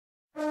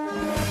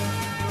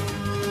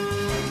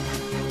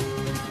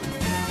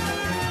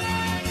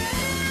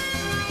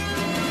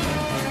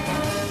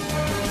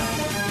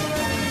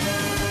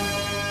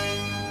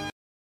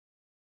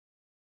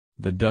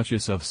The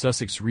Duchess of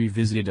Sussex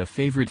revisited a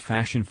favorite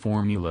fashion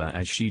formula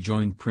as she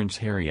joined Prince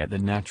Harry at the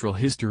Natural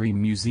History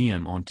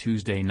Museum on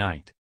Tuesday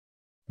night.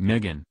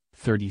 Meghan,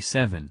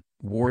 37,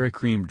 wore a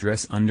cream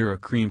dress under a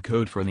cream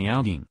coat for the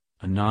outing,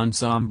 an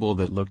ensemble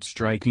that looked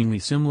strikingly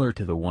similar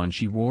to the one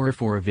she wore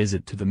for a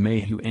visit to the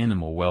Mayhew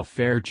Animal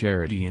Welfare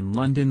Charity in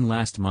London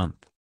last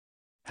month.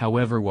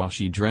 However, while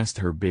she dressed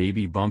her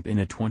baby bump in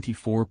a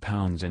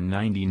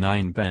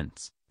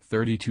 £24.99,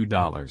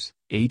 $32,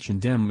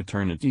 H&M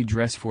maternity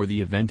dress for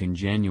the event in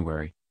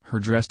January, her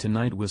dress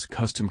tonight was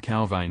custom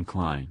Calvin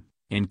Klein,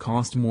 and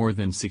cost more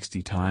than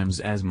 60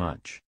 times as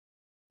much.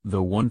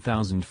 The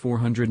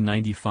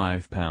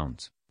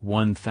 £1,495,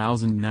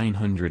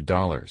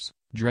 $1,900,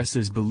 dress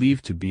is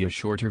believed to be a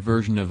shorter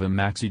version of a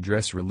maxi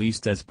dress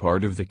released as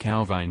part of the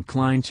Calvin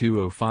Klein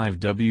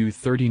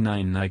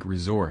 205W39 Nike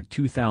Resort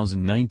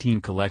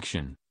 2019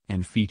 collection,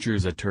 and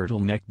features a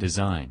turtleneck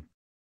design.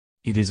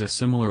 It is a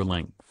similar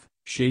length,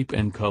 shape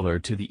and color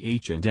to the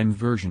H&M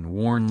version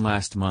worn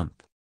last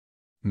month.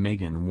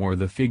 Meghan wore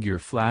the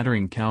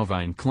figure-flattering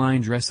Calvin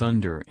Klein dress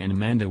under an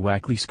Amanda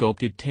Wackley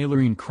sculpted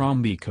tailoring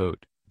Crombie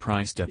coat,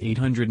 priced at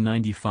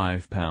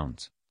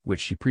 £895.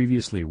 Which she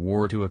previously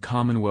wore to a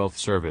Commonwealth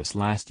service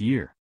last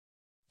year.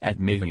 At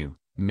Mayhew,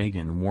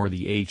 Meghan wore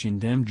the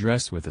H&M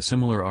dress with a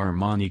similar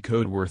Armani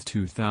coat worth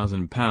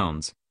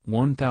 £2,000,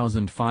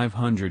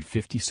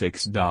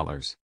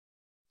 $1,556.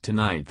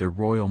 Tonight the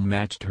royal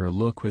matched her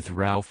look with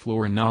Ralph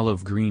Lauren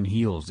olive green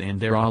heels and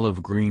their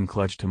olive green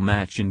clutch to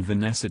match in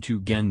Vanessa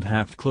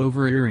Tugendhaft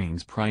clover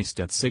earrings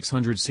priced at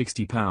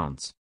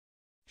 £660.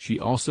 She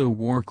also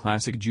wore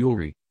classic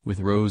jewelry, with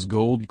rose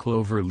gold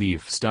clover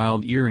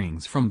leaf-styled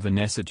earrings from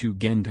Vanessa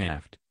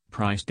Tugendhaft,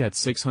 priced at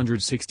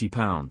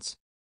 £660.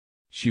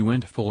 She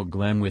went full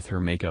glam with her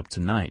makeup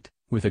tonight,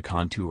 with a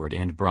contoured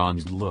and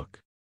bronzed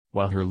look.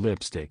 While her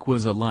lipstick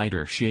was a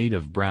lighter shade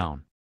of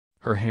brown.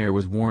 Her hair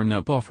was worn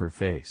up off her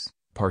face,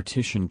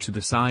 partitioned to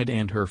the side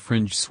and her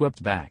fringe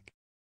swept back.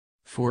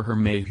 For her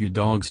Mayhew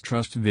Dogs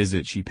Trust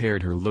visit she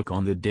paired her look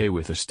on the day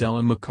with a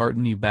Stella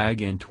McCartney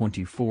bag and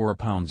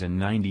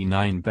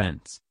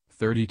 £24.99,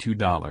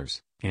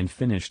 $32. And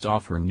finished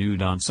off her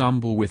nude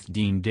ensemble with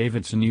Dean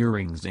Davidson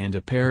earrings and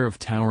a pair of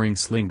towering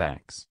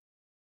slingbacks.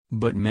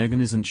 But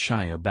Meghan isn't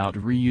shy about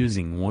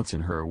reusing what's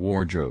in her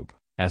wardrobe,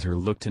 as her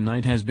look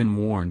tonight has been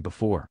worn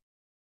before.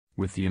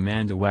 With the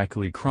Amanda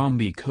Wackley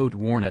Crombie coat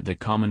worn at the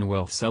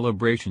Commonwealth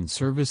celebration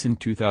service in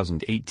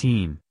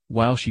 2018,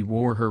 while she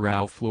wore her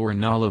Ralph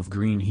Lauren olive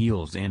green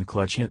heels and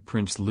clutch at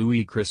Prince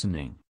Louis'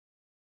 christening.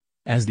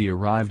 As they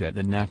arrived at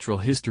the Natural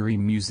History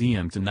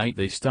Museum tonight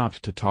they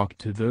stopped to talk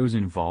to those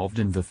involved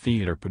in the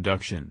theater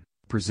production,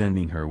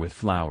 presenting her with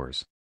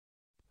flowers.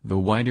 The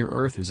Wider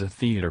Earth is a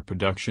theater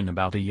production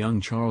about a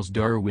young Charles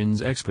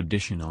Darwin's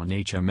expedition on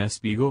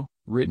HMS Beagle,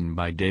 written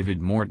by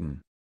David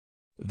Morton.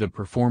 The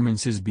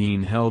performance is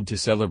being held to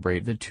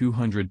celebrate the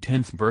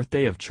 210th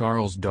birthday of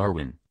Charles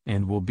Darwin,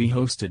 and will be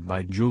hosted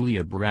by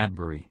Julia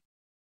Bradbury.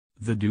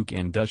 The Duke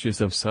and Duchess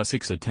of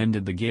Sussex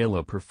attended the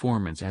gala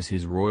performance as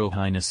His Royal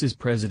Highness is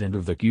President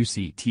of the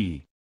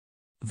QCT.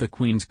 The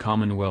Queen's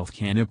Commonwealth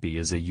Canopy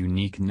is a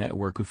unique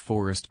network of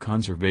forest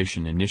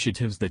conservation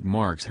initiatives that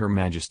marks Her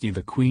Majesty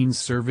the Queen's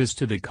service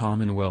to the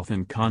Commonwealth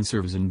and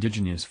conserves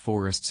indigenous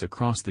forests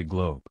across the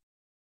globe.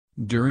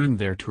 During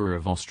their tour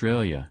of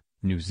Australia,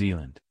 New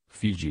Zealand,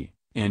 Fiji,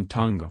 and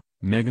Tonga,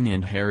 Meghan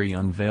and Harry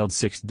unveiled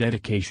 6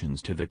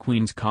 dedications to the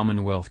Queen's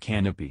Commonwealth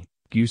Canopy,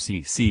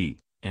 QCC,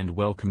 and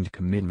welcomed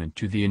commitment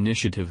to the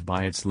initiative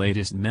by its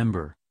latest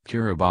member,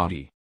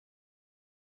 Kiribati.